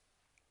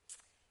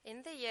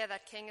In the year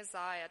that King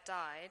Uzziah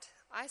died,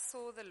 I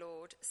saw the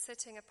Lord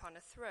sitting upon a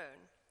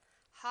throne,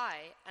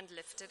 high and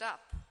lifted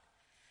up,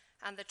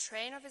 and the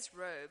train of his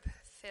robe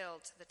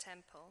filled the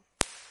temple.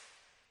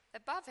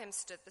 Above him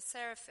stood the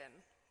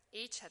seraphim.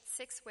 Each had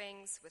 6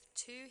 wings. With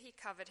 2 he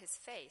covered his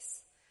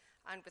face,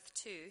 and with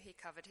 2 he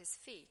covered his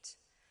feet,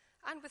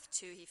 and with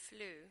 2 he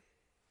flew.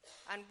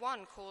 And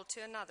one called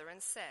to another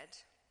and said,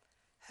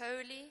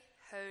 "Holy,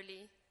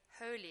 holy,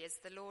 holy is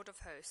the Lord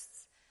of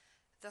hosts.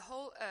 The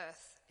whole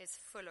earth is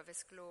full of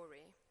his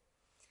glory."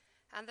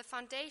 And the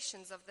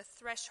foundations of the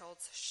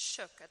thresholds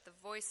shook at the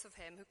voice of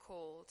him who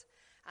called,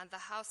 and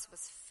the house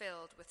was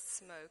filled with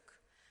smoke.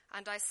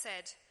 And I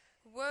said,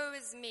 "Woe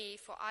is me,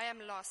 for I am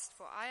lost,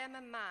 for I am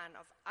a man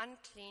of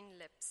unclean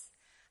lips,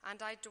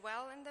 and I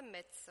dwell in the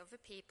midst of a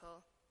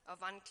people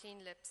of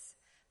unclean lips,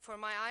 for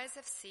my eyes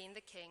have seen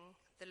the King,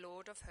 the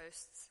Lord of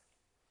hosts."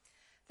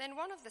 Then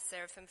one of the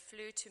seraphim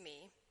flew to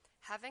me,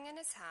 having in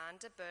his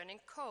hand a burning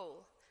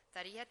coal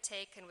that he had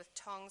taken with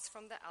tongs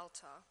from the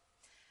altar.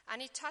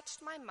 And he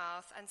touched my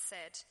mouth and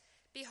said,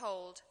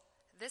 "Behold,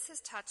 this has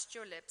touched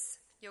your lips,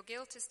 your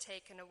guilt is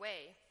taken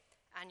away,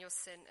 and your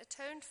sin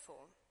atoned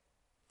for."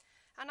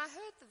 And I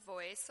heard the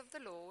voice of the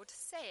Lord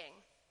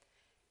saying,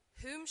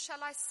 "Whom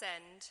shall I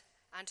send,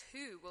 and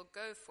who will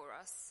go for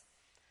us?"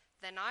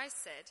 Then I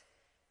said,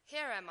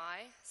 "Here am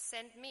I,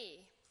 send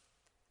me."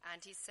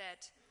 And he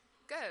said,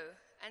 "Go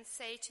and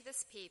say to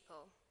this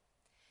people,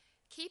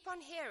 keep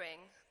on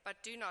hearing,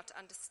 but do not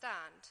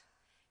understand.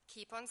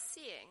 Keep on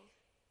seeing,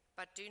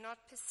 but do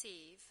not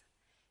perceive.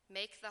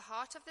 Make the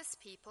heart of this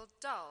people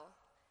dull,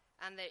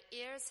 and their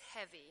ears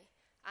heavy,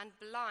 and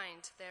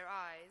blind their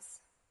eyes,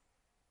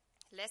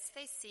 lest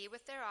they see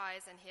with their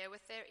eyes and hear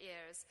with their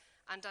ears,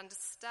 and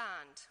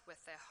understand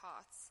with their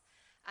hearts,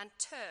 and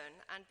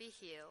turn and be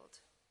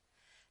healed."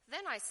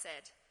 Then I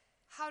said,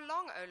 "How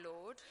long, O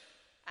Lord?"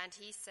 And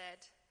he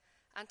said,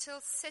 "Until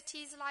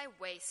cities lie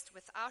waste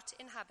without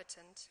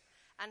inhabitant,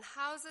 and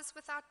houses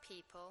without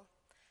people,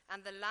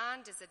 and the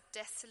land is a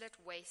desolate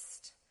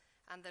waste,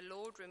 and the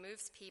Lord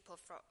removes people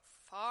from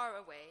far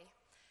away,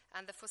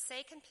 and the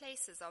forsaken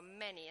places are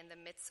many in the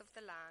midst of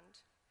the land.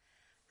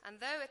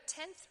 And though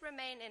 1/10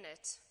 remain in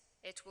it,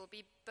 it will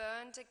be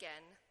burned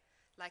again,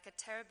 like a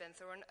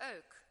terebinth or an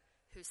oak,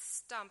 whose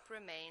stump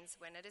remains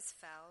when it is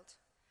felled.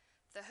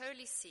 The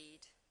holy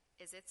seed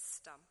is its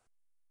stump."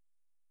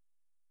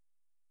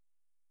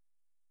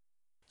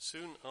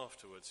 Soon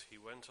afterwards he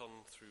went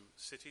on through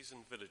cities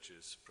and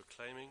villages,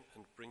 proclaiming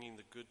and bringing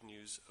the good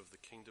news of the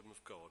kingdom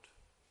of God.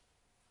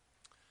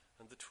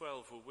 And the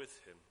 12 were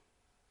with him,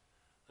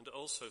 and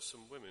also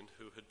some women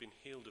who had been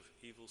healed of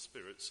evil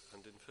spirits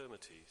and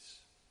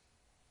infirmities.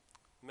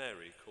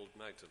 Mary, called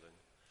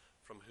Magdalene,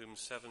 from whom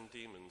 7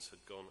 demons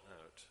had gone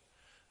out,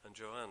 and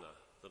Joanna,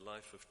 the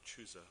wife of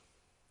Chuza,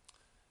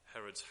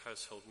 Herod's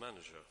household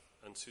manager,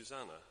 and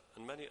Susanna,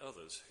 and many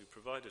others who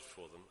provided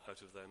for them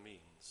out of their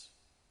means.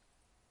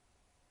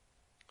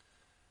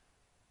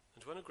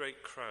 And when a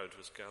great crowd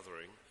was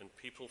gathering, and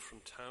people from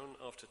town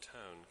after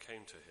town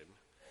came to him,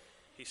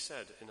 he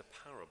said in a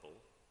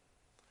parable,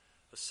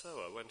 "A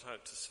sower went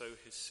out to sow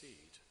his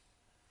seed,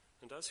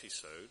 and as he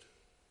sowed,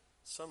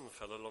 some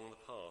fell along the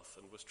path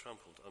and was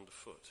trampled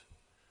underfoot,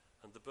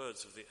 and the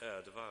birds of the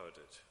air devoured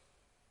it.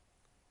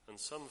 And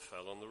some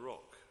fell on the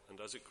rock, and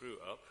as it grew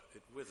up,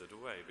 it withered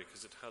away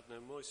because it had no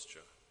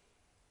moisture.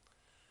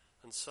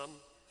 And some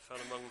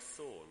fell among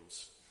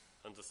thorns,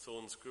 and the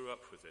thorns grew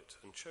up with it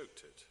and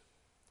choked it.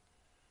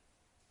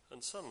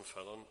 And some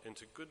fell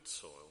into good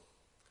soil,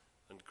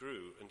 and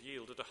grew and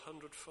yielded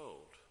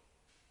 100-fold.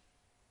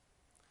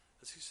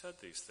 As he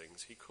said these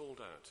things, he called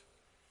out,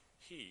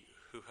 "He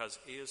who has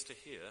ears to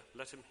hear,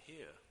 let him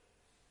hear."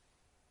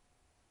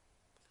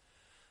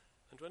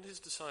 And when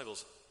his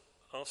disciples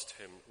asked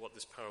him what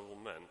this parable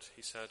meant,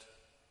 he said,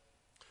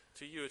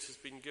 "To you it has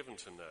been given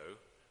to know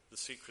the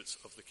secrets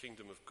of the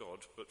kingdom of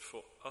God, but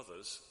for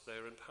others they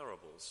are in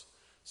parables,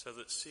 so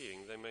that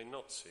seeing they may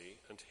not see,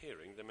 and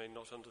hearing they may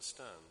not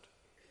understand.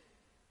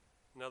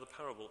 Now the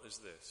parable is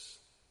this.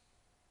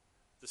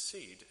 The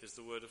seed is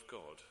the word of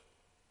God.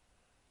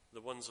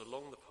 The ones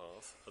along the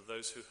path are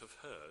those who have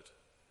heard.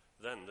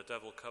 Then the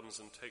devil comes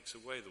and takes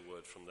away the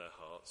word from their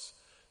hearts,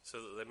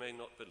 so that they may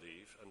not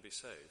believe and be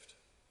saved.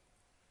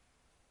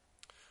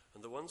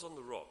 And the ones on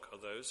the rock are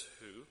those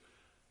who,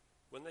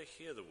 when they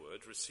hear the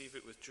word, receive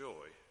it with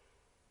joy.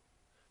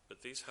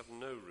 But these have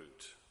no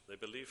root. They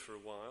believe for a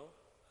while,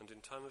 and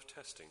in time of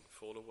testing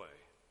fall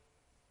away.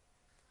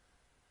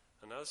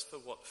 And as for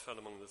what fell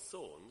among the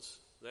thorns,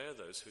 they are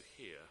those who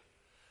hear,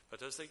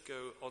 but as they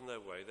go on their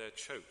way, they are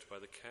choked by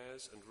the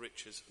cares and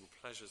riches and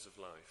pleasures of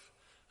life,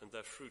 and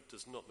their fruit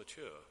does not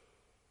mature.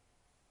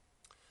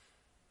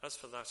 As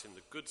for that in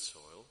the good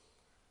soil,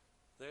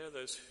 they are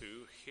those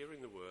who,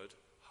 hearing the word,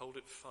 hold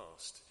it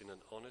fast in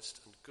an honest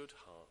and good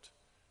heart,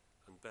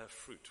 and bear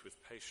fruit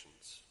with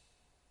patience.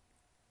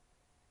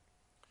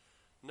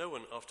 No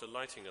one, after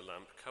lighting a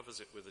lamp, covers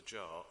it with a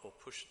jar or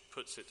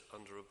puts it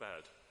under a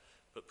bed,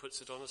 but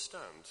puts it on a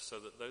stand so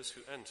that those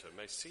who enter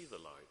may see the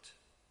light.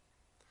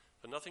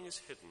 For nothing is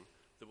hidden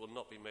that will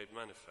not be made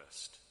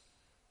manifest,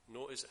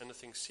 nor is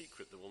anything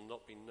secret that will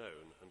not be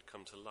known and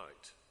come to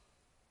light.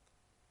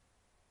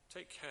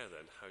 Take care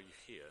then how you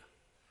hear,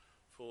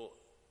 for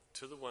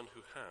to the one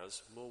who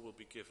has, more will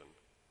be given,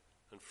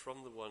 and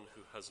from the one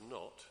who has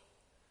not,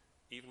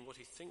 even what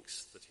he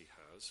thinks that he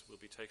has will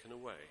be taken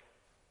away.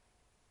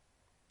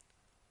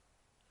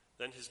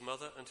 Then his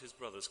mother and his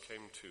brothers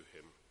came to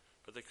him,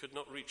 but they could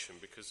not reach him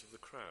because of the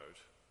crowd.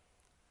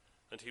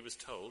 And he was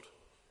told,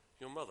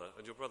 "Your mother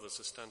and your brothers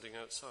are standing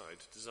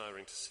outside,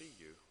 desiring to see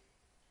you."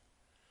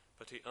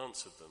 But he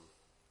answered them,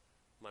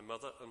 "My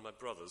mother and my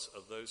brothers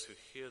are those who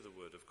hear the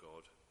word of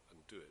God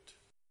and do it."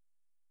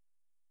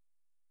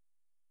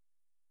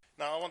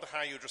 Now, I wonder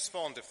how you'd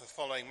respond if the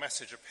following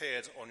message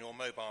appeared on your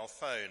mobile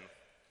phone.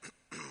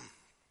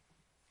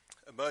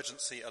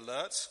 Emergency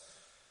alert,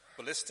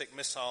 ballistic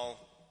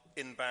missile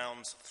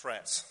inbound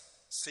threat.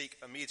 Seek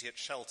immediate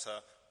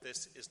shelter.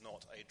 This is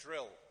not a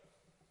drill.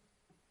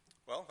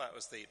 Well, that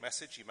was the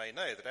message, you may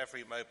know, that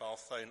every mobile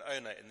phone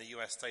owner in the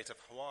US state of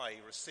Hawaii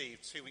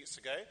received 2 weeks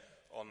ago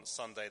on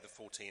Sunday, the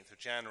 14th of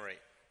January.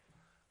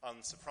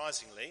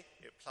 Unsurprisingly,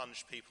 it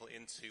plunged people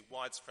into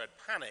widespread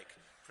panic,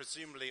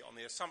 presumably on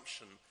the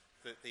assumption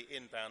that the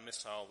inbound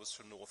missile was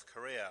from North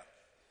Korea.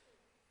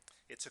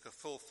 It took a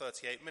full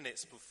 38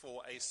 minutes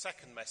before a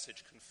second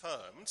message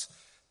confirmed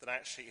that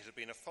actually it had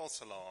been a false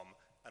alarm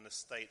and a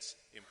state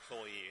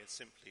employee had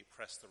simply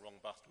pressed the wrong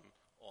button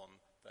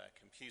on their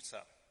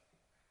computer.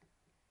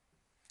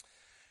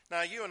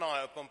 Now, you and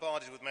I are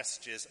bombarded with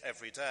messages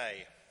every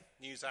day.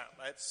 News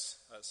outlets,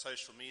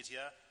 social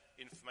media,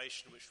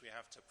 information which we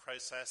have to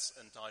process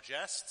and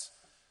digest.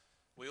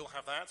 We all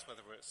have that,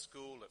 whether we're at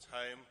school, at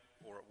home,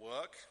 or at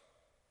work.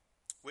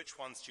 Which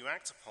ones do you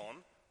act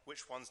upon?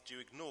 Which ones do you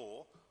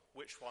ignore?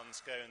 Which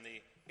ones go in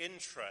the in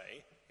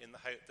tray in the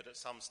hope that at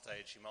some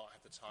stage you might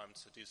have the time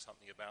to do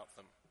something about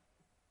them?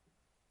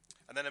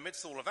 And then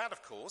amidst all of that,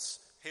 of course,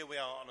 here we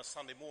are on a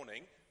Sunday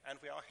morning and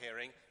we are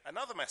hearing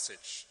another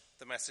message,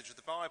 the message of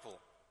the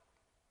Bible.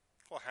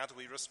 Well, how do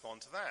we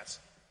respond to that?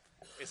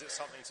 Is it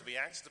something to be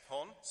acted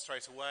upon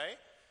straight away?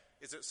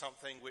 Is it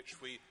something which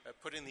we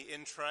put in the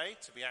in tray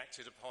to be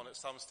acted upon at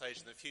some stage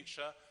in the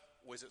future?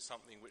 Or is it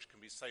something which can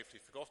be safely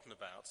forgotten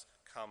about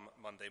come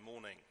Monday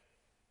morning?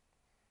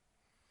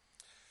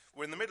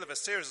 We're in the middle of a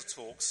series of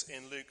talks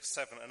in Luke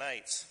 7 and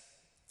 8.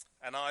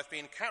 And I've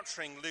been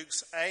capturing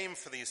Luke's aim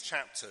for these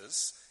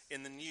chapters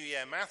in the New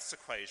Year maths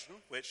equation,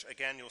 which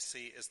again you'll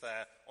see is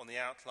there on the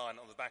outline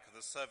on the back of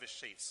the service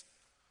sheet.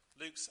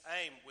 Luke's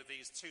aim with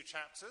these two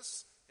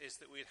chapters is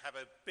that we'd have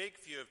a big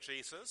view of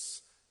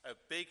Jesus, a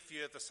big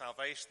view of the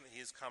salvation that he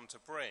has come to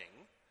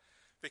bring,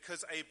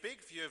 because a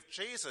big view of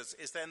Jesus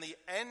is then the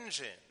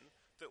engine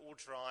that will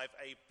drive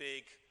a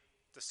big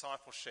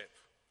discipleship,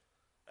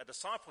 a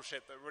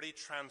discipleship that really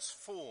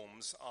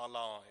transforms our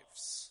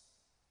lives.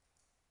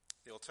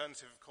 The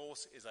alternative, of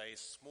course, is a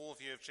small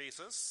view of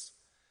Jesus,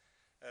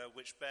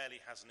 which barely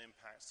has an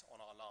impact on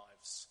our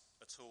lives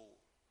at all.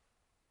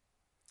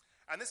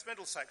 And this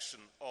middle section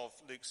of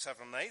Luke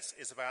 7 and 8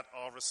 is about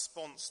our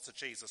response to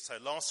Jesus. So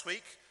last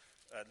week,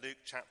 Luke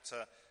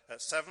chapter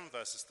 7,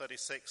 verses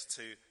 36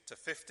 to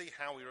 50,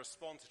 how we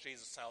respond to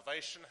Jesus'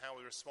 salvation, how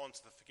we respond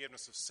to the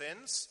forgiveness of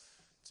sins.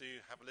 Do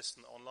have a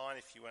listen online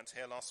if you weren't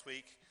here last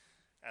week.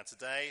 And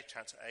today,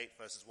 chapter 8,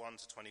 verses 1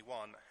 to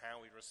 21,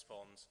 how we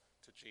respond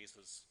to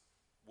Jesus'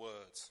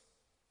 words.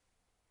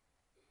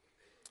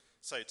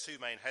 So, two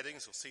main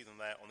headings, you'll see them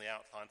there on the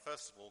outline.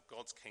 First of all,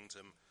 God's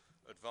kingdom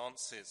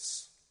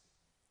advances.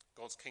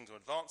 God's kingdom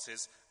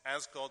advances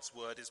as God's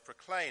word is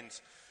proclaimed.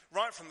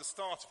 Right from the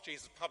start of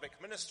Jesus' public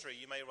ministry,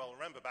 you may well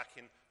remember back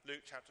in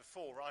Luke chapter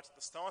 4, right at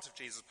the start of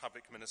Jesus'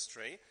 public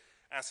ministry,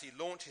 as he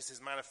launches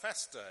his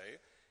manifesto,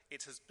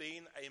 it has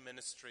been a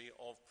ministry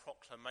of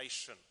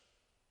proclamation,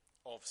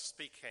 of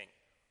speaking,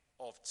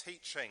 of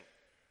teaching.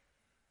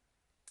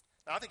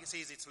 Now, I think it's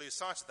easy to lose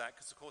sight of that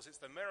because, of course, it's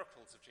the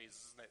miracles of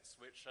Jesus, isn't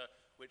it,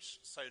 which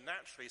so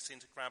naturally seem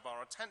to grab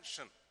our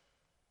attention.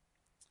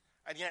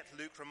 And yet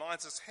Luke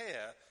reminds us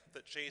here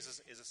that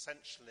Jesus is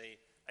essentially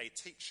a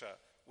teacher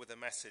with a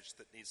message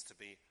that needs to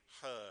be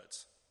heard.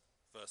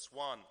 Verse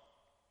 1.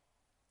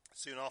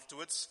 Soon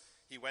afterwards,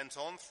 he went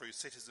on through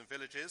cities and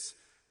villages,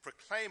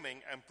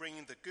 proclaiming and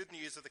bringing the good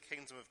news of the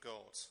kingdom of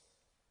God.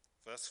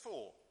 Verse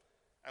 4.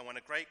 And when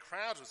a great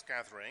crowd was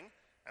gathering,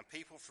 and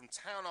people from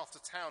town after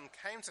town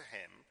came to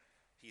him,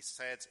 he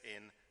said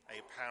in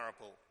a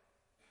parable.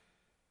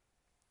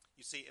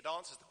 You see, it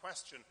answers the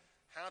question,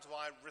 how do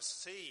I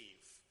receive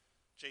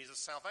Jesus'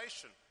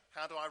 salvation?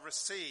 How do I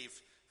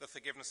receive the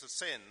forgiveness of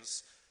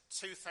sins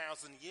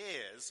 2,000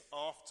 years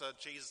after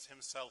Jesus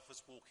himself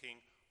was walking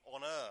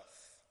on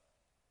earth?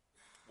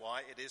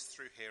 Why, it is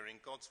through hearing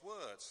God's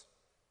word.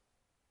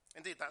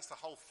 Indeed, that's the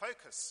whole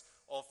focus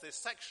of this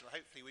section.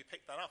 Hopefully we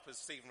picked that up as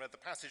Stephen read the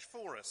passage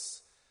for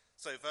us.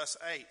 So verse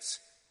 8,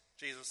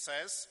 Jesus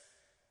says,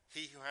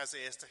 he who has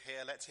ears to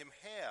hear, let him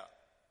hear.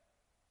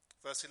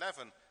 Verse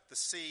 11, the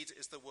seed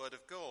is the word of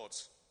God.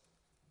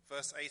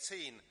 Verse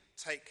 18,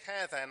 take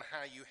care then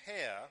how you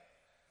hear.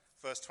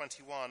 Verse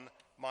 21,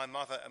 my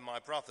mother and my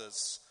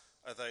brothers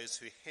are those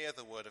who hear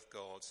the word of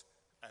God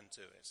and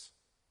do it.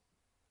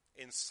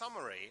 In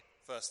summary,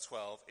 verse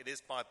 12, it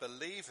is by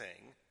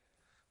believing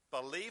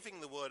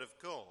the word of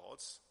God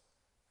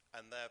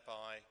and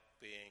thereby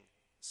being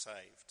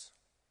saved.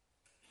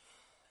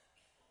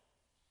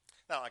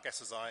 Now, I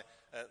guess as I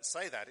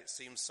say that, it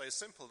seems so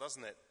simple,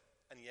 doesn't it?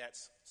 And yet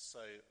so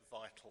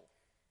vital.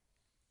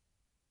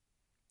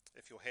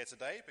 If you're here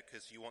today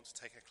because you want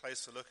to take a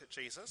closer look at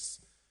Jesus,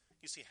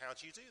 you see, how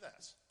do you do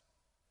that?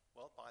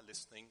 Well, by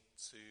listening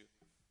to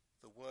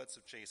the words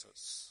of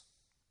Jesus,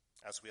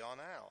 as we are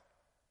now.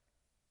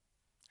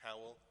 How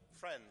will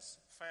friends,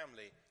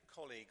 family,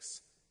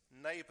 colleagues,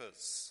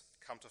 neighbours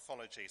come to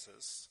follow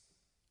Jesus?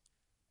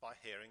 By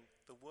hearing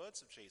the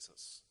words of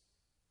Jesus.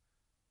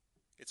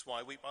 It's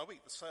why week by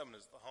week the sermon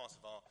is at the heart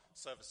of our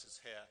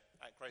services here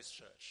at Grace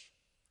Church.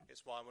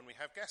 It's why when we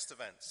have guest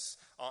events,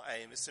 our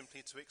aim is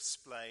simply to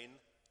explain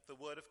the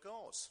word of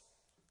God,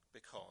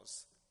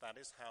 because that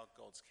is how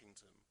God's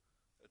kingdom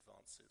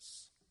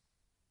advances.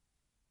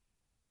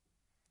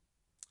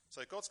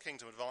 So God's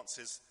kingdom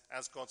advances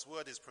as God's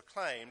word is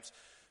proclaimed,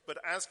 but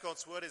as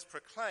God's word is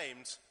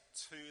proclaimed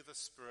to the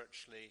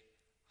spiritually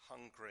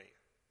hungry.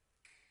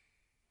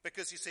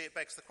 Because you see, it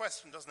begs the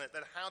question, doesn't it,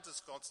 that how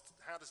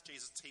does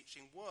Jesus'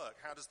 teaching work?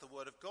 How does the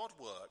word of God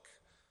work?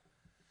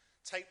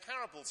 Take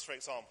parables, for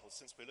example,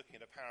 since we're looking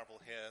at a parable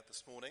here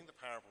this morning, the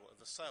parable of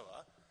the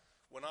sower.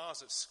 When I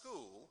was at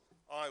school,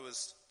 I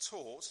was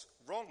taught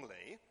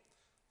wrongly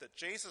that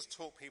Jesus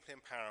taught people in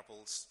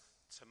parables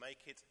to make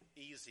it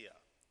easier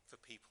for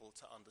people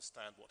to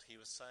understand what he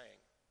was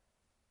saying.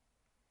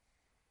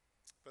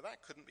 But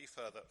that couldn't be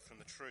further from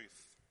the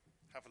truth.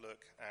 Have a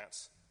look at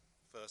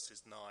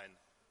verses 9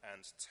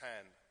 and 10.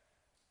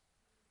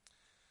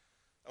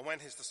 And when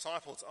his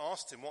disciples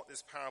asked him what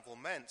this parable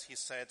meant, he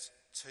said,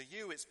 "To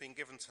you it's been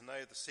given to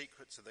know the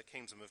secrets of the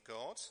kingdom of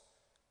God,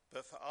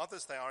 but for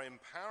others they are in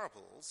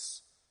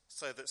parables,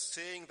 so that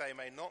seeing they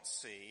may not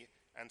see,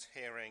 and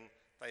hearing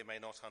they may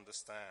not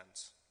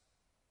understand."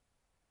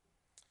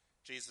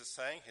 Jesus is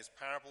saying his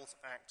parables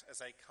act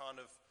as a kind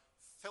of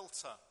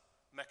filter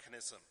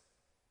mechanism.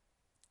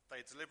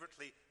 They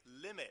deliberately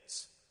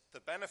limit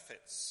the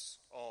benefits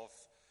of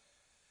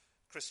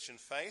Christian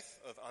faith,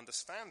 of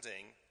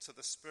understanding, to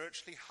the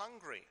spiritually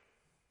hungry,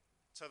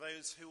 to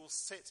those who will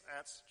sit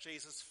at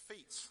Jesus'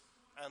 feet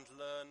and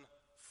learn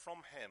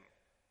from him.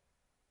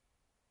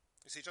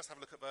 You see, just have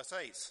a look at verse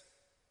 8.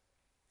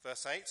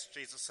 Verse 8,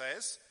 Jesus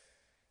says,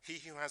 "He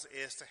who has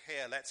ears to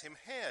hear, let him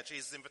hear."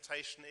 Jesus'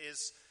 invitation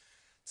is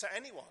to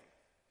anyone,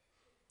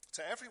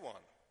 to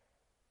everyone.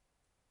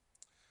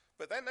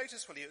 But then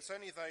notice, will you, it's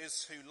only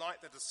those who,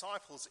 like the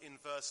disciples in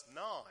verse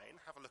 9,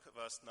 have a look at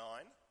verse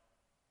 9.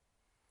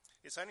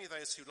 It's only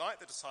those who, like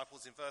the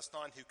disciples in verse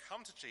 9, who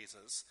come to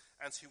Jesus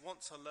and who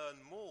want to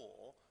learn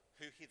more,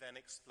 who he then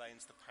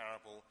explains the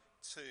parable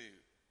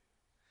to.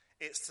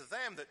 It's to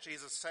them that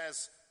Jesus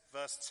says,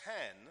 verse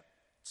 10,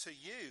 "To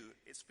you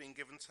it's been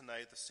given to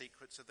know the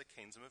secrets of the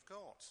kingdom of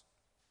God."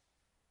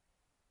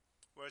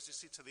 Whereas you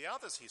see, to the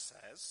others he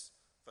says,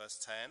 verse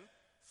 10,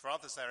 "For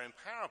others they're in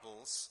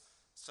parables,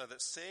 so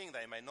that seeing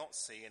they may not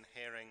see, and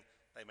hearing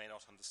they may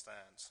not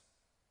understand."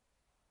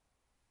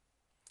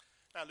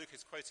 Now Luke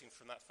is quoting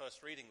from that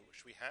first reading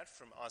which we had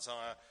from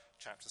Isaiah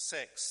chapter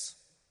 6.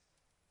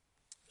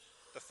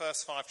 The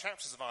first 5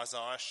 chapters of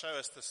Isaiah show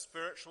us the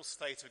spiritual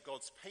state of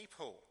God's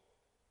people.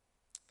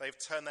 They've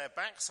turned their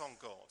backs on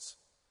God.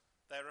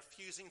 They're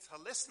refusing to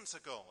listen to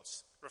God,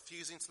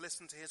 refusing to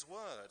listen to his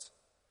word.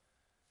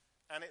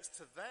 And it's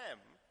to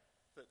them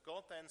that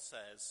God then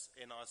says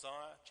in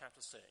Isaiah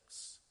chapter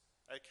 6,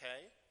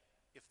 "Okay,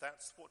 if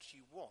that's what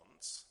you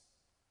want,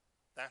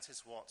 that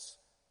is what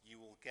you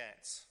will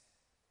get.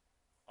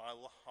 I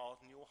will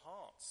harden your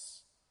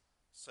hearts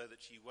so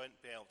that you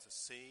won't be able to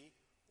see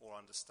or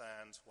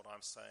understand what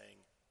I'm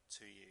saying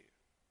to you."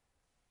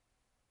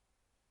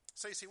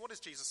 So you see, what is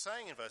Jesus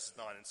saying in verses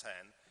 9 and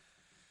 10?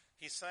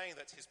 He's saying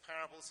that his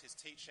parables, his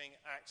teaching,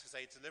 act as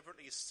a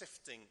deliberately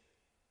sifting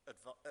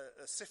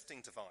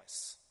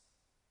device.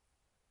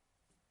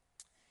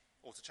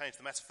 Or to change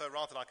the metaphor,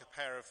 rather like a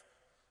pair of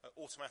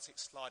automatic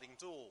sliding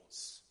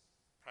doors,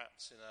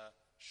 perhaps in a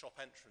shop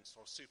entrance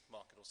or a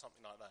supermarket or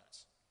something like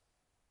that.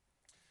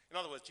 In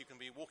other words, you can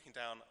be walking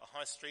down a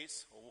high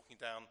street or walking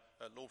down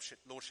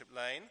Lordship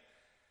Lane,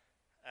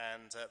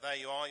 and there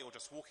you are, you're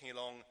just walking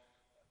along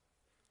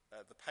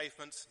the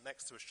pavement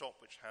next to a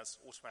shop which has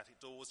automatic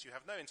doors. You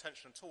have no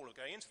intention at all of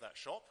going into that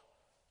shop.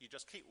 You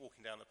just keep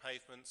walking down the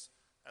pavement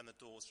and the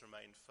doors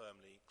remain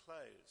firmly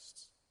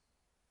closed.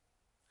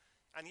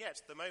 And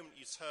yet, the moment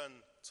you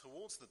turn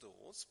towards the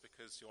doors,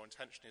 because your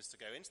intention is to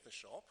go into the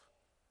shop,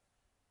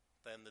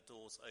 then the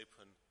doors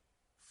open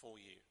for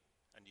you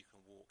and you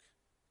can walk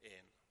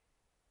in.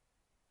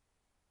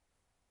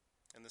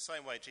 In the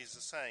same way, Jesus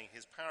is saying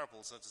his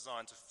parables are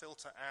designed to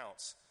filter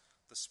out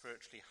the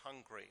spiritually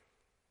hungry.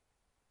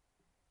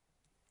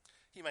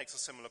 He makes a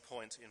similar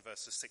point in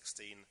verses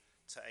 16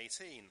 to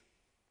 18.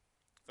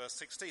 Verse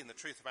 16, the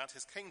truth about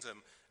his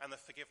kingdom and the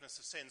forgiveness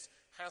of sins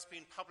has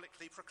been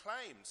publicly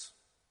proclaimed.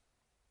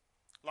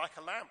 like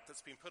a lamp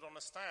that's been put on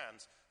a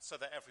stand so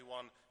that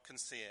everyone can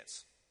see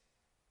it.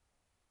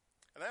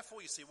 And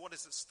therefore, you see, what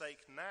is at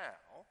stake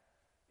now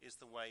is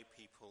the way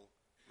people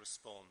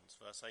respond.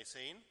 Verse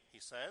 18, he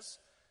says,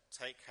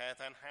 "Take care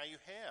then how you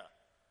hear.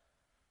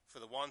 For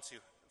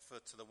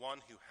to the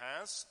one who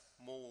has,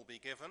 more will be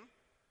given,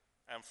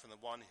 and from the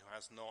one who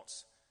has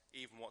not,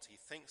 even what he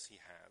thinks he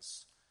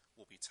has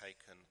will be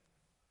taken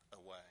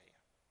away."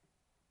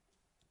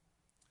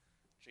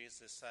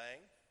 Jesus is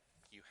saying,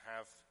 you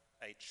have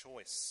a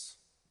choice.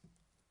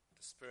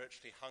 The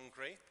spiritually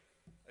hungry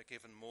are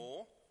given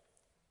more.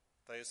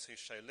 Those who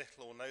show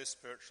little or no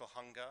spiritual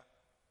hunger,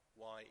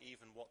 why,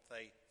 even what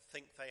they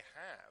think they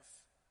have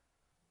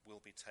will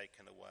be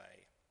taken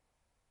away.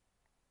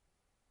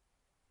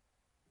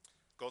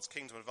 God's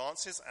kingdom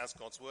advances as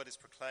God's word is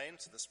proclaimed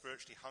to the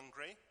spiritually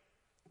hungry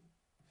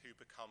who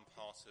become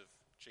part of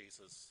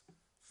Jesus'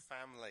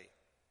 family.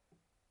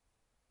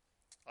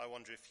 I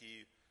wonder if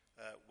you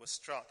were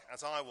struck,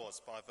 as I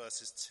was, by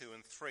verses 2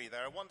 and 3. It's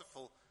a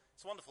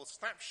wonderful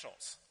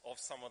snapshot of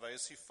some of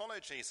those who follow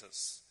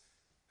Jesus.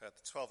 The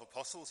 12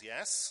 apostles,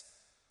 yes,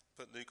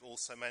 but Luke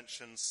also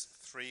mentions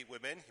 3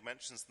 women. He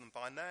mentions them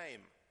by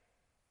name.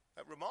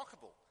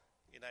 Remarkable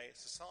in a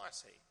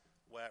society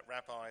where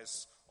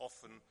rabbis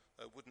often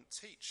wouldn't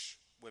teach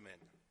women.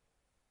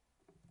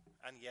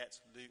 And yet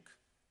Luke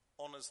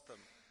honours them.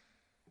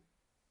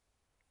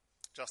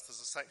 Just as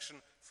the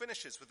section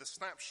finishes with a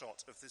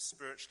snapshot of the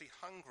spiritually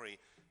hungry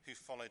who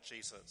follow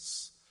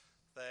Jesus.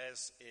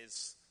 Theirs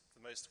is the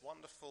most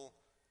wonderful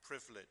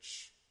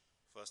privilege.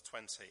 Verse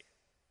 20.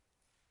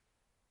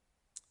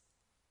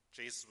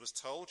 Jesus was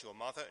told, "Your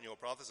mother and your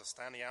brothers are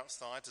standing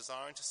outside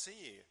desiring to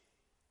see you."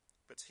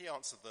 But he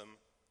answered them,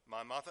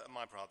 "My mother and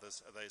my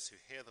brothers are those who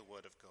hear the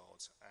word of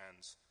God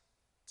and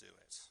do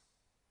it."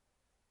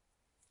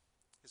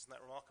 Isn't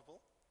that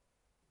remarkable?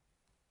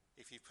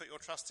 If you put your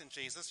trust in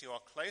Jesus, you are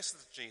closer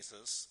to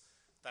Jesus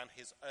than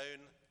his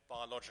own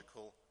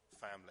biological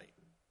family.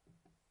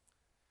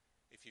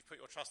 If you put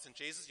your trust in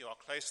Jesus, you are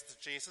closer to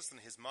Jesus than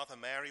his mother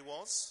Mary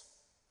was,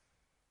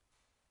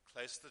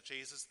 closer to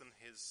Jesus than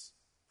his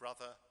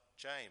brother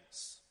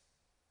James.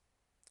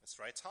 It's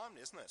very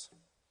timely, isn't it?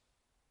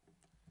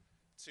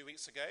 2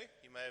 weeks ago,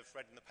 you may have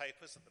read in the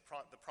papers that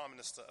the Prime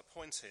Minister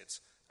appointed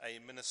a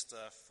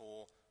minister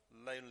for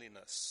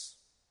loneliness.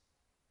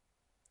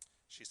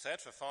 She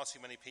said, for far too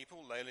many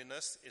people,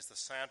 loneliness is the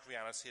sad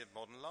reality of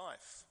modern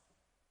life.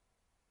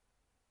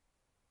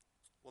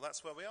 Well,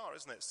 that's where we are,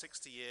 isn't it?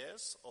 60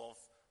 years of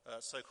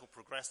so-called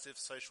progressive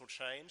social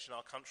change in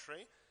our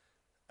country,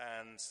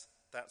 and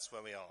that's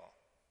where we are.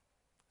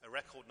 A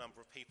record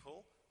number of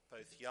people,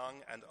 both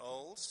young and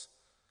old,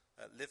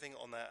 living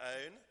on their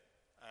own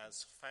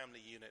as family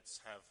units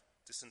have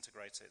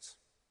disintegrated.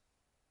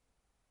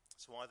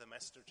 That's why the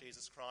message of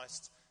Jesus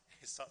Christ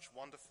is such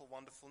wonderful,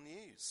 wonderful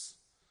news.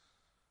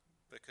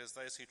 Because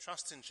those who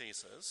trust in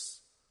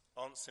Jesus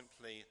aren't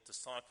simply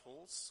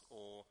disciples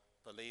or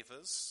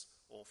believers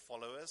or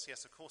followers.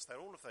 Yes, of course, they're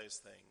all of those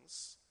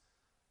things.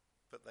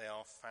 But they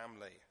are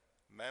family,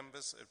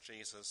 members of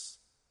Jesus'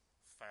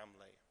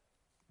 family.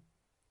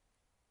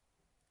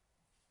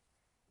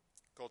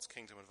 God's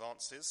kingdom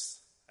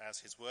advances as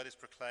his word is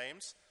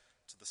proclaimed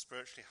to the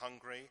spiritually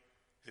hungry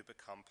who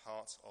become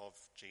part of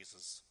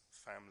Jesus'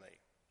 family.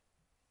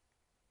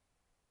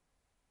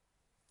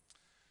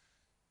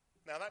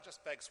 Now that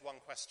just begs one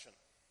question,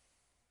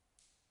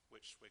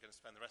 which we're going to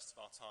spend the rest of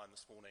our time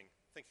this morning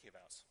thinking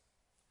about.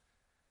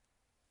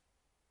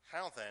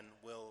 How then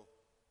will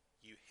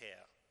you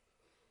hear?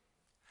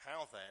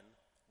 How then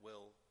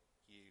will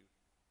you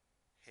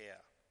hear?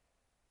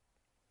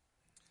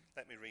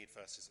 Let me read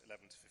verses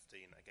 11 to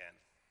 15 again.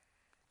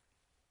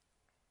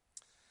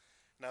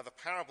 Now the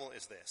parable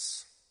is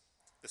this.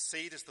 The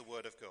seed is the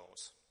word of God.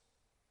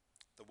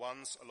 The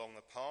ones along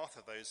the path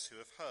are those who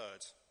have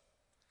heard.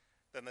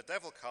 Then the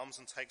devil comes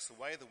and takes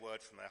away the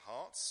word from their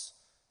hearts,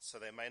 so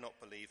they may not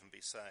believe and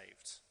be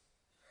saved.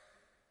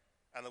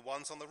 And the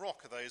ones on the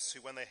rock are those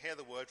who, when they hear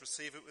the word,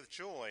 receive it with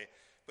joy,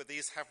 but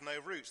these have no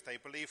root. They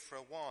believe for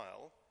a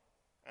while,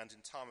 and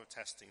in time of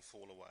testing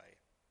fall away.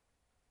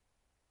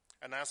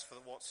 And as for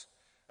what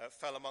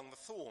fell among the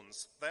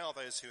thorns, they are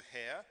those who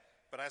hear,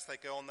 but as they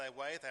go on their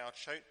way, they are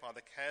choked by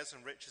the cares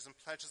and riches and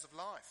pleasures of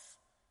life,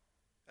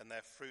 and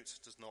their fruit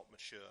does not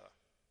mature.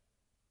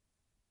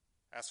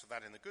 As for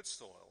that in the good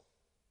soil,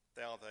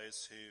 they are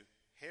those who,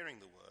 hearing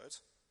the word,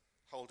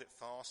 hold it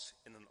fast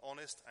in an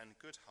honest and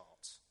good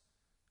heart,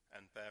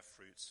 and bear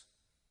fruit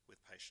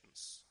with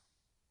patience.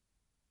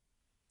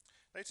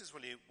 Notice,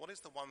 will you, what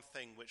is the one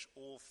thing which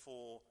all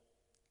 4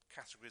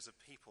 categories of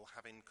people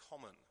have in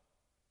common?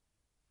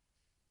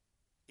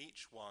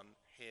 Each one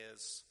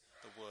hears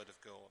the word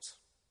of God.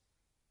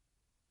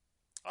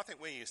 I think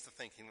we're used to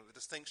thinking that the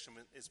distinction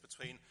is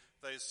between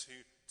those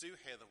who do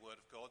hear the word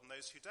of God and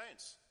those who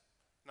don't.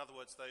 In other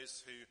words,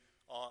 those who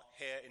are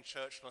here in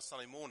church on a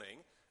Sunday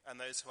morning and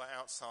those who are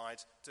outside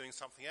doing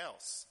something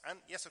else. And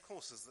yes, of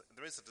course,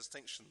 there is a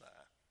distinction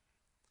there.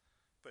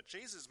 But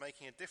Jesus is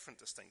making a different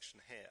distinction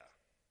here.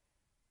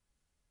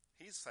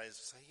 He's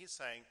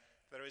saying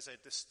there is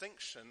a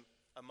distinction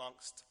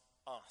amongst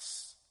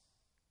us.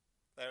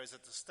 There is a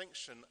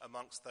distinction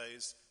amongst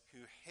those who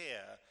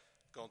hear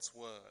God's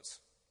word.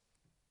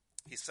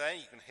 He's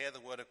saying you can hear the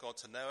word of God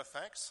to no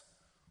effect,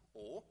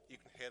 or you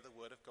can hear the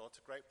word of God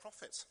to great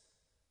profit.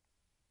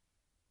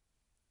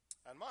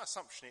 And my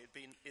assumption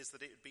is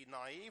that it would be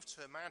naive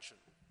to imagine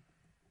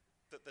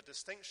that the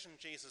distinction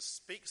Jesus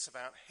speaks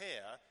about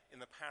here in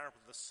the parable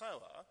of the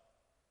sower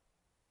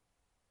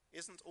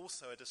isn't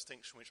also a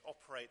distinction which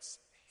operates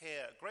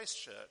here at Grace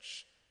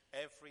Church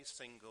every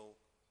single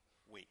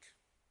week.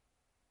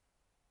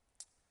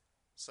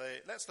 So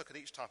let's look at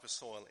each type of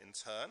soil in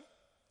turn.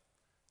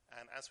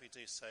 And as we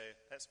do so,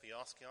 let's be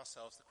asking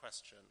ourselves the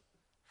question,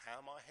 how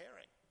am I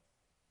hearing?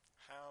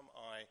 How am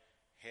I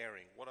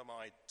hearing? What am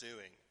I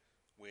doing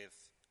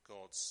with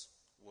God's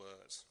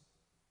word?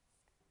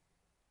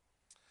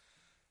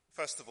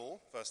 First of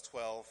all, verse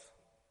 12,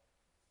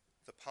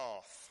 the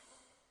path.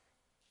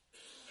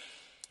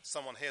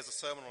 Someone hears a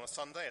sermon on a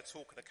Sunday, a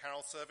talk at a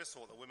carol service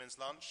or at the women's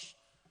lunch,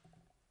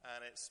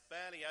 and it's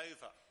barely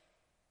over,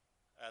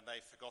 and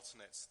they've forgotten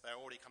it. They're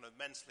already kind of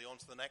mentally on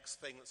to the next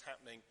thing that's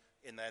happening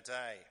in their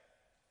day.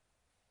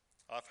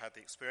 I've had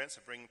the experience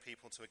of bringing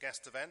people to a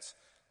guest event,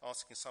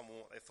 asking someone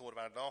what they thought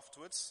about it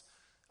afterwards,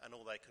 and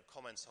all they could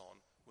comment on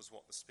was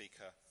what the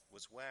speaker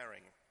was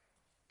wearing.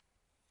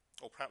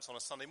 Or perhaps on a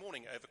Sunday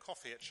morning over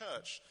coffee at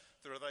church,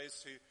 there are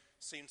those who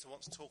seem to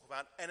want to talk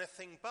about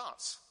anything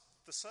but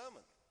the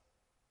sermon.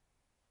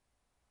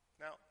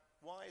 Now,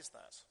 why is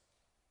that?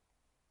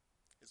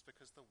 It's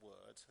because the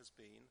word has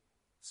been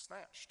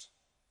snatched.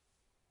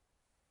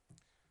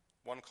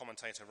 One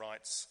commentator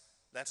writes,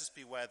 "Let us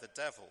beware the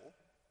devil.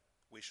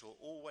 We shall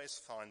always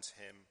find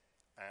him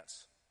at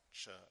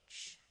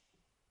church."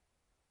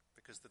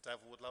 Because the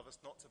devil would love us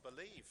not to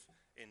believe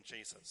in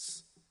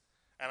Jesus.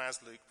 And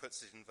as Luke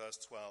puts it in verse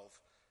 12,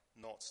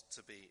 not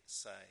to be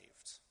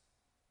saved.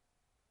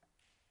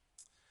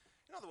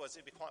 In other words,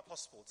 it'd be quite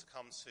possible to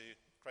come to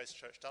Grace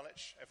Church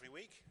Dulwich every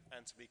week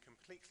and to be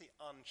completely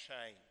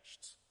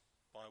unchanged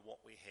by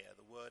what we hear.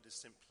 The word is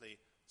simply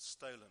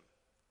stolen,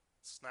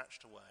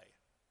 snatched away.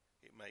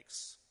 It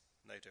makes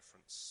no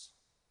difference.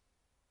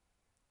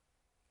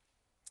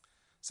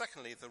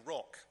 Secondly, the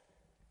rock.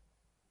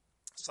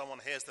 Someone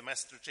hears the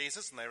message of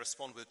Jesus and they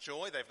respond with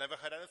joy. They've never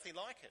heard anything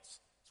like it.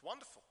 It's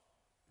wonderful.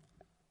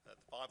 The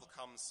Bible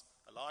comes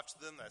alive to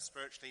them. They're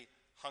spiritually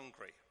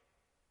hungry.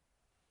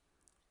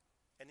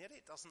 And yet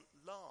it doesn't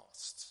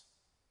last.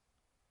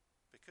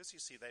 Because, you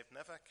see, they've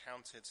never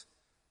counted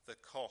the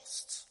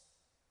cost.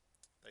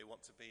 They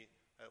want to be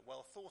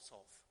well thought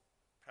of,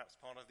 perhaps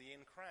part of the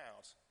in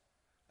crowd,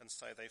 and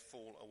so they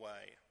fall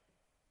away.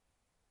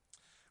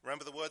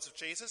 Remember the words of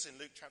Jesus in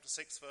Luke chapter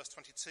 6, verse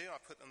 22? I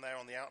put them there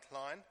on the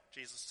outline.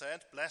 Jesus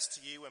said, "Blessed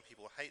are you when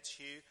people hate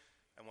you,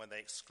 and when they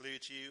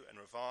exclude you and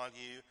revile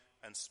you,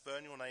 and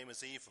spurn your name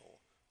as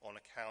evil on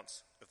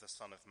account of the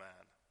Son of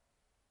Man."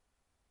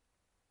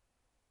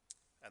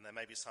 And there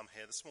may be some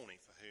here this morning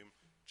for whom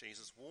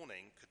Jesus'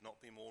 warning could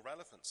not be more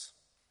relevant.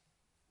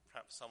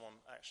 Perhaps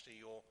someone, actually,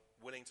 you're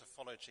willing to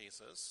follow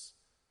Jesus,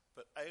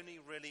 but only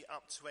really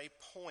up to a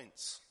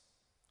point.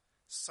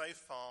 So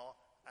far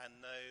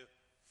and no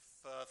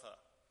further.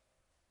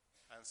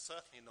 And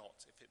certainly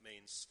not if it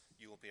means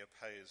you will be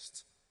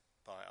opposed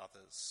by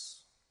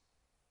others.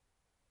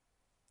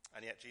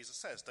 And yet Jesus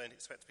says, don't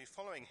expect to be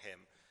following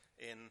him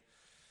in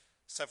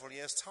several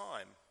years'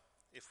 time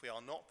if we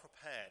are not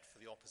prepared for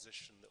the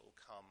opposition that will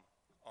come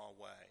our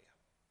way.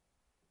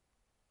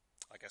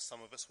 I guess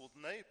some of us will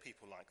know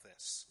people like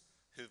this,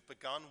 who've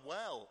begun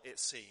well, it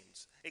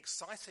seems,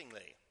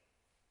 excitingly,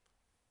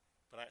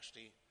 but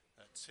actually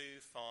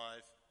 2,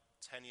 5,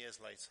 10 years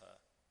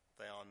later,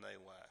 they are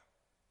nowhere.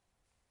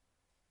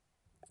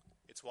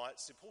 It's why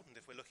it's important,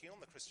 if we're looking on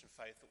the Christian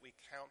faith, that we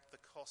count the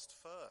cost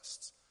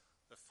first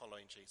of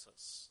following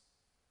Jesus.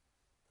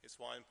 It's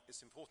why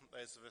it's important,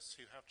 those of us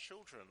who have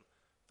children,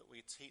 that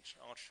we teach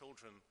our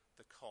children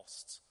the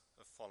cost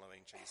of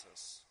following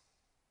Jesus.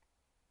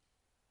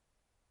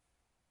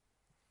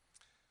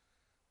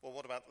 Well,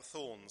 what about the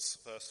thorns?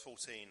 Verse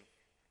 14.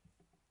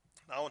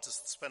 Now, I want to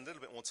spend a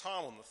little bit more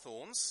time on the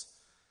thorns,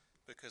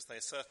 because they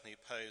certainly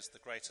pose the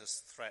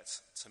greatest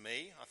threat to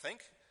me, I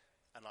think,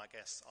 and I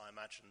guess I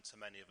imagine to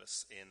many of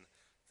us in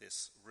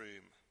this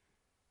room.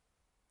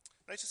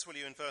 Notice, will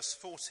you, in verse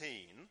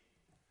 14,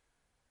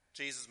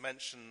 Jesus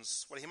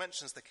mentions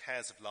the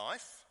cares of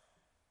life.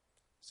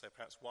 So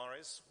perhaps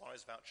worries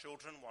about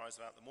children, worries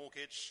about the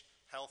mortgage,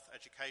 health,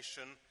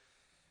 education,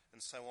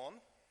 and so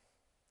on.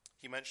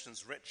 He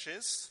mentions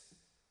riches,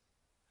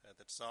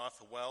 the desire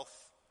for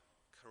wealth,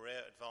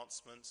 career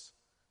advancement,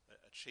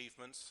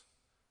 achievement,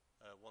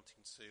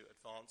 wanting to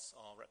advance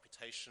our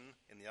reputation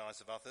in the eyes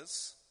of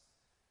others.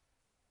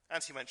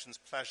 And he mentions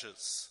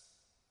pleasures,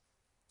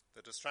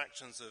 the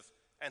distractions of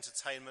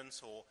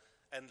entertainment or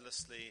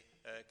endlessly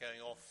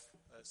going off,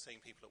 seeing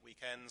people at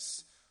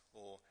weekends,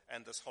 or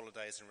endless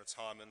holidays in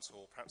retirement,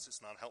 or perhaps it's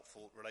an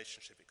unhelpful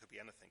relationship. It could be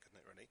anything, couldn't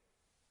it, really?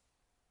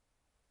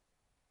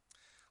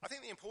 I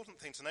think the important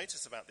thing to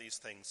notice about these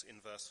things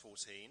in verse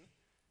 14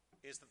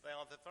 is that they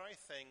are the very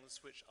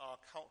things which our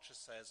culture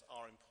says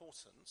are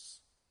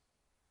important.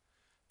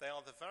 They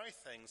are the very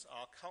things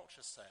our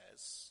culture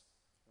says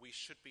we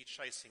should be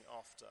chasing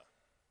after.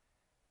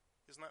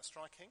 Isn't that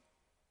striking?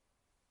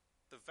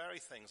 The very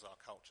things our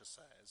culture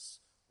says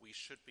we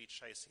should be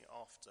chasing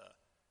after,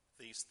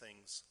 these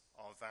things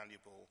are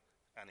valuable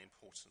and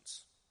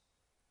important.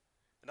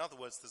 In other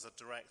words, there's a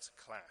direct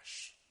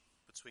clash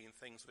between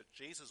things that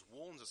Jesus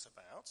warns us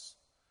about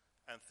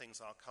and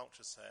things our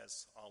culture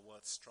says are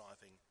worth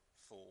striving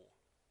for.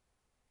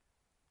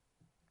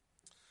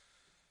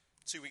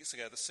 2 weeks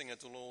ago, the singer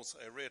Dolores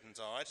O'Riordan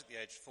died at the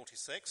age of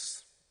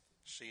 46.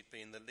 She'd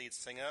been the lead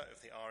singer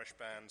of the Irish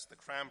band The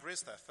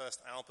Cranberries, their first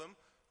album,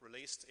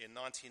 released in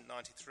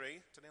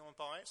 1993. Did anyone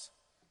buy it?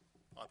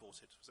 I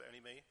bought it. Was it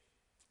only me?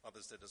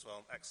 Others did as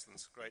well. Excellent.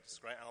 It's a great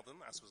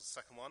album, as was the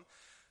second one.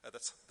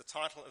 The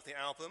title of the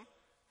album,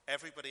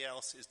 Everybody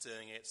Else is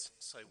Doing It,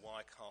 So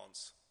Why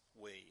Can't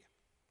We?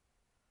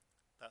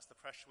 That's the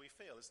pressure we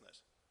feel, isn't it?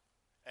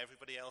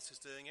 Everybody else is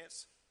doing it,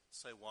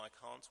 so why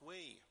can't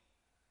we?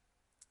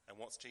 And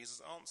what's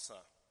Jesus' answer?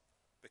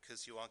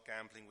 Because you are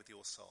gambling with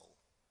your soul.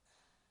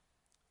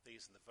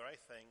 These are the very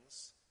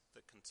things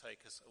that can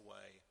take us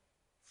away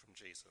from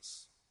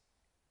Jesus.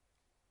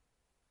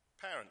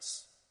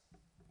 Parents,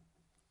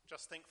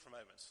 just think for a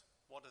moment.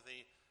 What are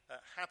the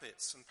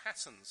habits and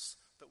patterns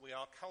that we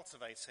are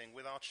cultivating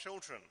with our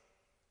children?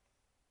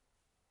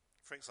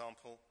 For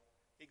example,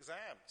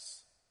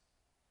 exams.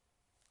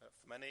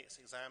 For many, it's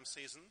exam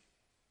season.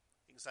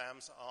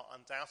 Exams are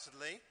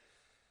undoubtedly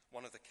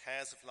one of the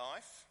cares of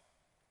life.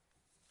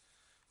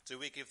 Do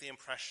we give the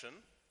impression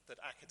that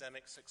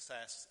academic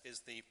success is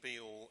the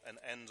be-all and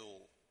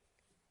end-all?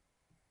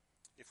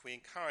 If we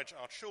encourage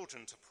our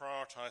children to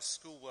prioritise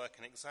schoolwork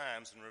and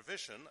exams and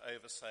revision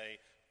over, say,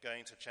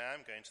 going to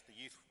jam, going to the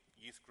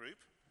youth group,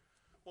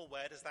 well,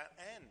 where does that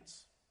end?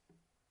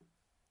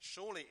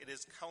 Surely it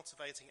is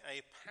cultivating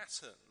a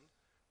pattern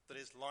that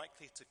is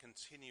likely to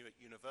continue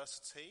at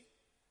university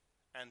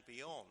and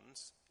beyond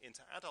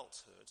into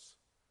adulthood,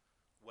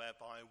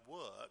 whereby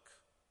work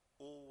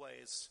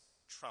always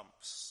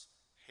trumps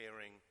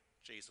hearing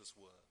Jesus'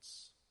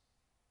 words.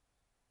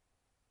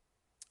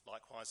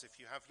 Likewise, if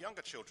you have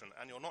younger children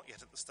and you're not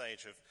yet at the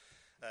stage of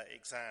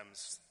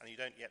exams and you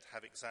don't yet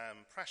have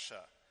exam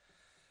pressure,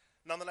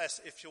 nonetheless,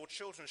 if your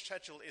children's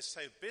schedule is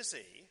so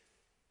busy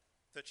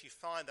that you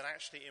find that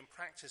actually in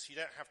practice you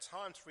don't have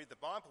time to read the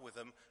Bible with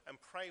them and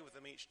pray with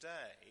them each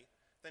day,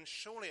 then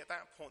surely at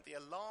that point the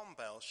alarm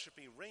bells should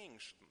be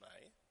ringing, shouldn't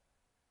they?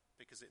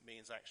 Because it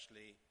means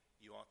actually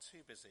you are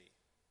too busy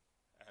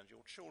and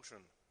your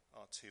children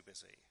are too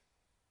busy.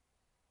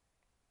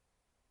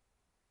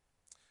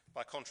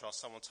 By contrast,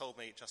 someone told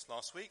me just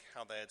last week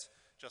how they'd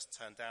just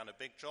turned down a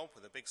big job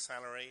with a big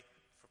salary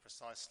for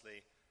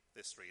precisely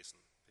this reason,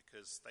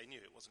 because they knew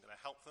it wasn't going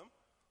to help them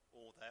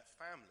or their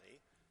family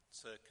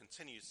to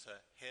continue to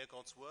hear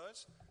God's word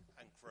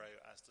and grow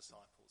as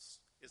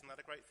disciples. Isn't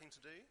that a great thing to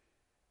do?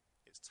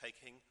 It's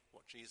taking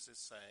what Jesus is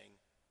saying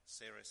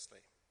seriously.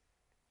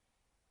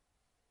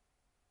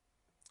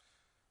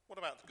 What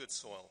about the good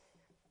soil?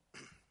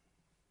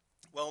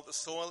 Well, the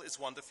soil is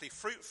wonderfully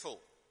fruitful.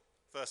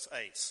 Verse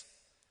 8.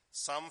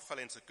 Some fell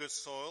into good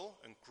soil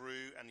and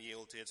grew and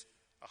yielded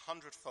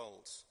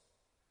 100-fold.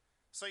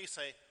 So you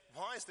say,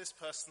 why is this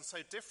person so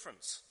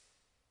different?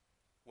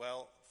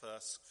 Well,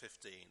 verse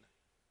 15.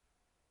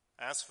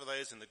 As for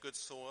those in the good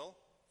soil,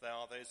 they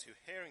are those who,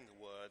 hearing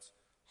the word,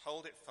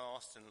 hold it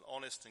fast in an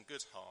honest and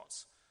good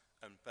heart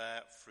and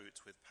bear fruit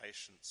with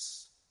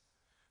patience.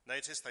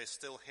 Notice they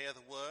still hear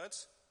the word.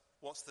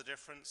 What's the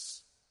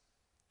difference?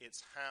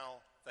 It's how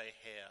they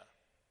hear.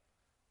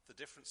 The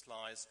difference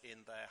lies in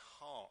their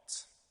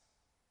heart.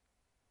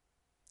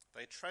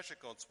 They treasure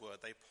God's word,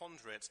 they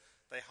ponder it,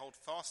 they hold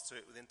fast to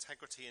it with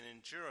integrity and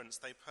endurance,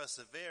 they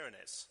persevere in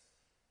it.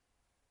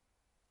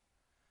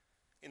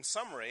 In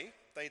summary,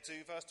 they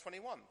do verse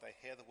 21. They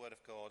hear the word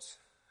of God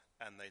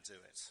and they do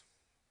it.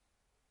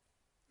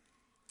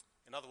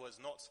 In other words,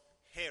 not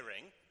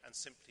hearing and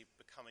simply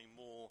becoming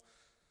more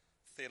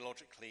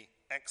theologically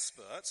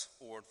expert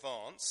or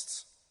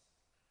advanced,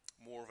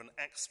 more of an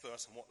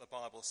expert on what the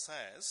Bible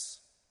says,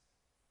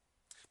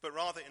 but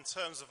rather in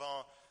terms of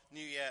our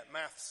New Year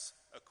maths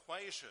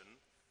equation,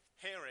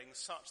 hearing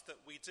such that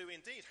we do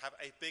indeed have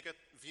a bigger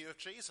view of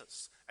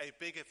Jesus, a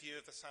bigger view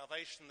of the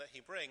salvation that he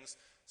brings,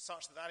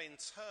 such that that in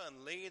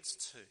turn leads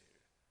to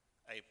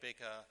a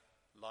bigger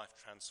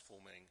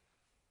life-transforming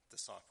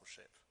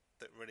discipleship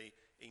that really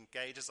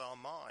engages our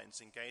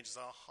minds, engages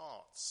our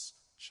hearts,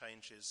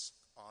 changes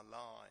our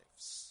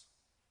lives.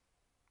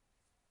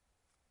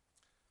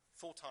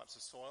 4 types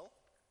of soil,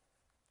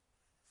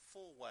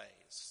 4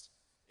 ways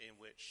in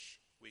which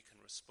we can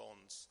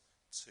respond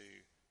to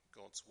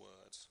God's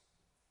word.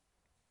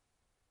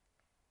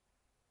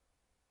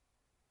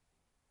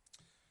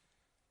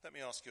 Let me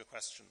ask you a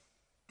question,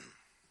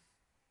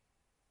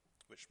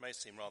 which may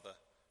seem rather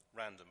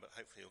random, but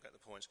hopefully you'll get the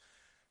point.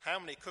 How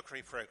many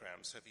cookery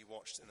programs have you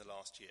watched in the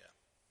last year?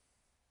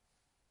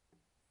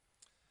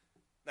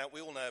 Now,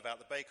 we all know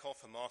about the Bake Off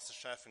and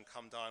MasterChef and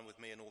Come Dine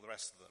With Me and all the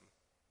rest of them.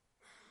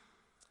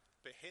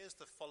 But here's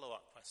the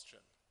follow-up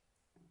question.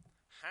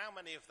 How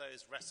many of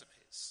those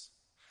recipes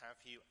have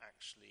you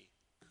actually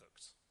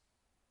cooked?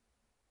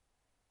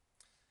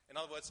 In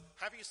other words,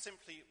 have you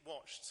simply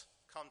watched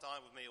Come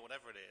Dine With Me or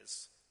whatever it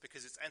is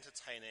because it's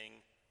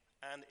entertaining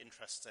and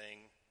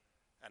interesting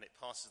and it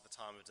passes the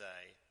time of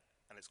day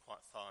and it's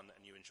quite fun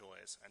and you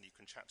enjoy it and you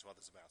can chat to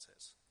others about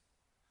it?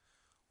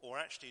 Or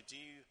actually, do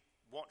you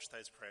watch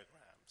those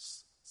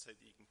programs so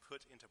that you can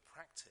put into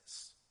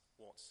practice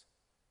what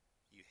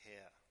you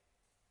hear?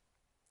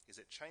 Is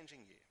it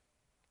changing you?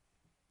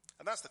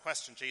 And that's the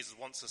question Jesus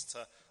wants us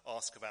to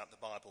ask about the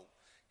Bible.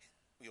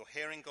 You're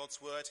hearing God's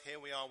word, here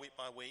we are week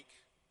by week,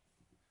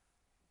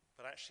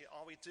 but actually,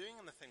 are we doing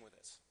anything with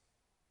it?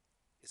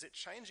 Is it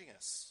changing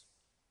us?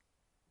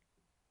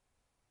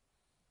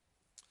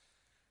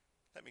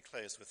 Let me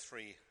close with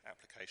 3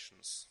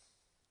 applications.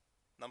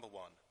 Number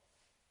 1,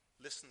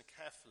 listen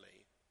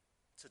carefully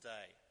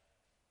today.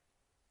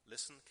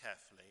 Listen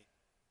carefully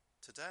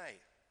today.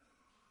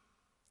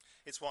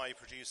 It's why we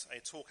produce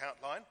a talk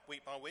outline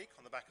week by week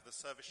on the back of the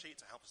service sheet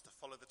to help us to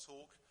follow the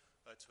talk,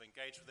 to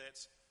engage with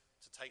it,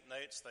 to take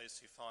notes, those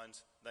who find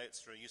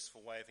notes are a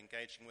useful way of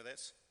engaging with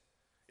it.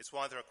 It's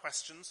why there are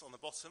questions on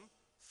the bottom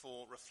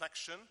for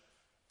reflection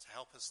to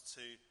help us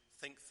to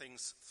think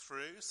things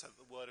through so that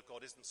the word of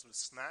God isn't sort of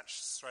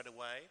snatched straight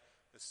away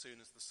as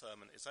soon as the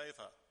sermon is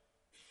over.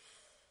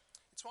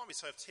 It's why we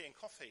serve tea and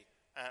coffee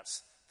at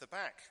the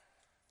back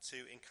to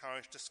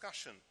encourage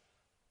discussion,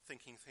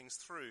 thinking things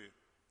through,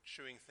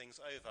 chewing things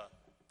over,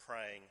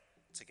 praying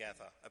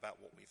together about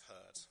what we've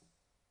heard.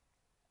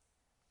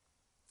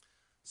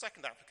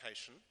 Second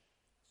application,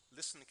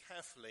 listen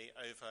carefully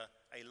over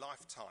a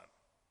lifetime.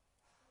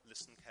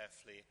 Listen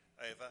carefully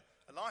over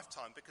a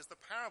lifetime, because the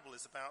parable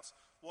is about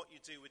what you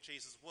do with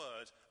Jesus'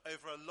 word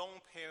over a long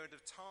period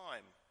of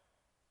time.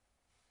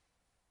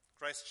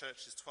 Grace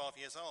Church is 12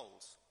 years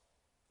old.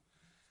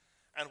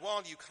 And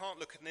while you can't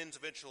look at an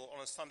individual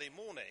on a Sunday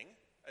morning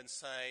and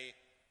say,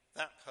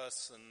 that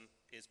person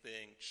is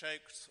being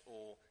choked,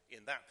 or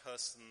in that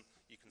person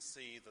you can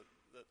see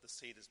that the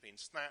seed has been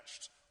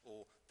snatched,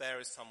 or there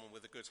is someone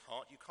with a good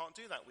heart, you can't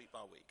do that week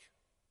by week.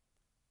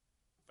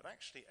 But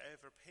actually,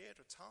 over a period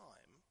of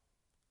time,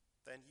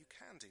 then you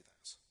can do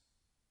that.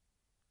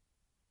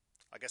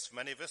 I guess for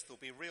many of us,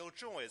 there'll be real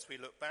joy as we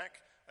look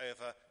back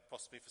over,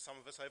 possibly for some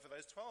of us, over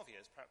those 12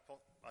 years, perhaps,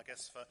 I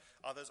guess for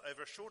others,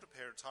 over a shorter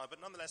period of time. But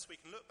nonetheless, we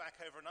can look back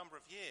over a number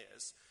of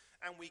years,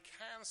 and we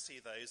can see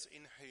those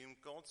in whom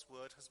God's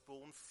word has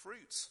borne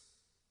fruit.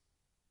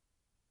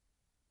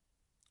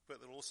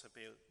 But there'll also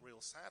be a real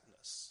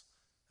sadness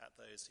at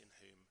those in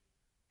whom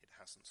it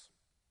hasn't.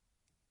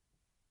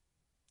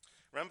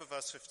 Remember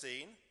verse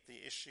 15,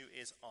 the issue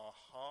is our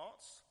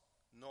heart,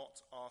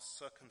 not our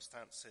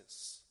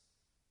circumstances.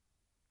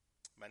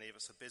 Many of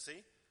us are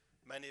busy.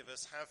 Many of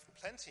us have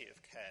plenty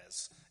of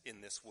cares in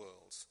this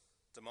world,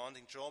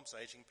 demanding jobs,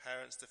 aging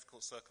parents,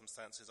 difficult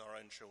circumstances, our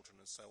own children,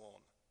 and so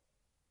on.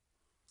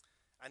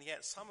 And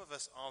yet some of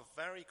us are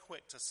very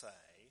quick to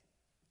say,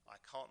 I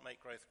can't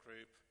make growth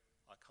group,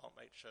 I can't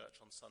make church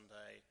on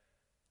Sunday,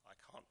 I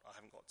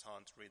haven't got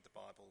time to read the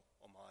Bible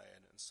on my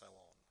own, and so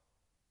on.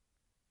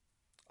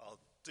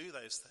 I'll do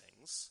those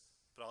things,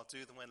 but I'll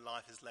do them when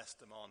life is less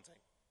demanding.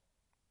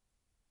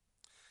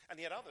 And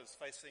yet others,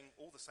 facing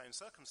all the same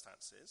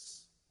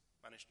circumstances,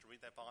 manage to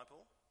read their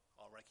Bible,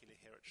 are regularly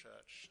here at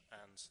church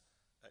and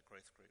at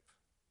growth group.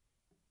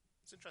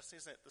 It's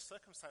interesting, isn't it? The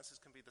circumstances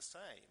can be the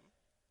same.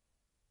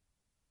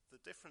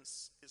 The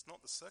difference is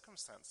not the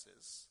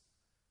circumstances.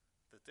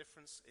 The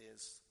difference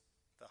is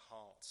the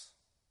heart.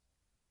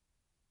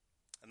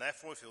 And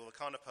therefore, if you're the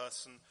kind of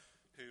person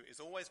who is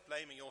always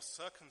blaming your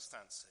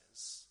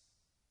circumstances,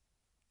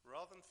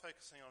 rather than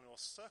focusing on your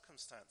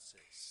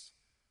circumstances,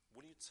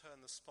 will you turn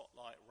the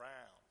spotlight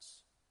round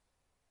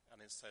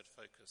and instead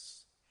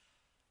focus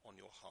on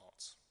your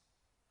heart?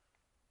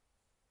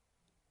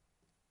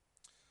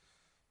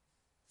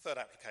 Third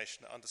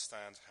application,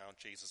 understand how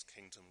Jesus'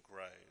 kingdom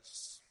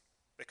grows.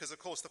 Because, of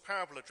course, the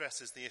parable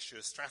addresses the issue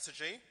of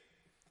strategy.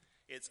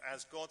 It's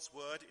as God's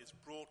word is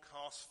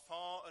broadcast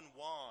far and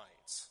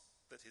wide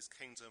that his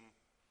kingdom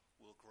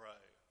will grow.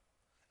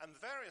 And the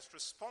various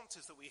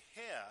responses that we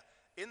hear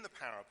in the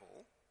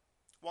parable,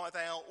 why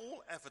they are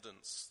all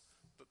evidence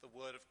that the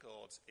word of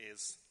God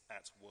is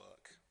at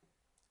work.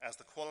 As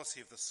the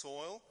quality of the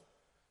soil,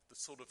 the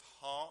sort of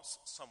heart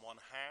someone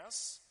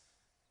has,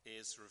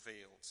 is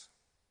revealed.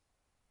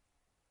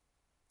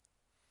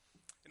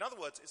 In other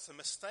words, it's a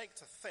mistake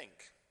to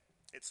think,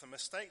 it's a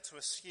mistake to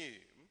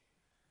assume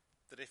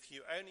that if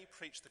you only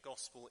preach the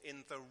gospel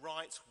in the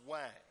right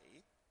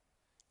way,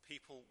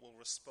 people will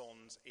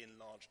respond in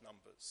large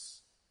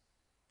numbers.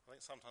 I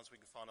think sometimes we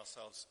can find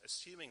ourselves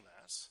assuming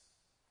that,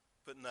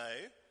 but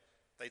no,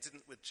 they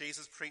didn't with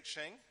Jesus'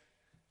 preaching,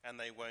 and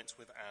they won't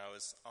with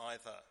ours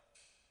either.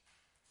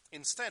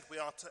 Instead, we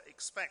are to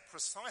expect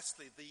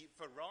precisely the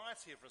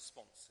variety of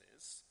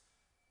responses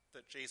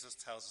that Jesus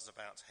tells us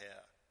about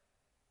here.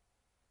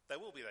 there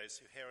will be those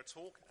who hear a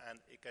talk and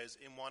it goes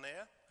in one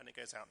ear and it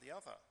goes out the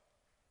other.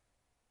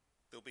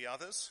 There'll be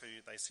others who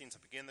they seem to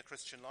begin the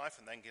Christian life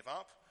and then give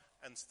up,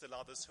 and still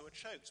others who are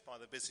choked by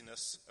the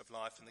busyness of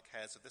life and the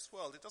cares of this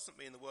world. It doesn't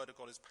mean the word of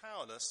God is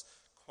powerless,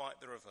 quite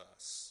the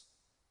reverse.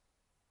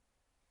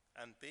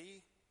 And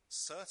be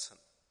certain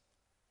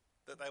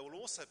that there will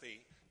also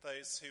be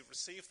those who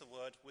receive the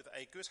word with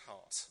a good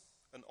heart,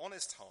 an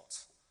honest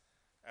heart,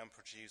 and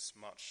produce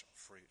much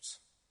fruit.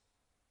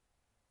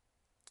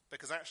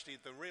 Because actually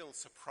the real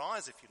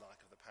surprise, if you like,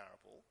 of the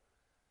parable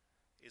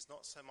is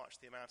not so much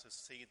the amount of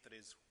seed that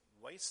is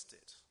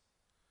wasted,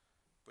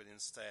 but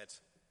instead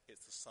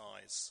it's the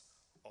size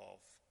of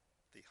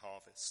the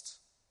harvest.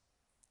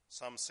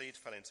 Some seed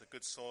fell into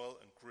good soil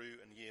and grew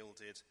and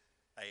yielded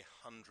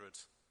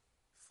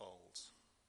 100-fold.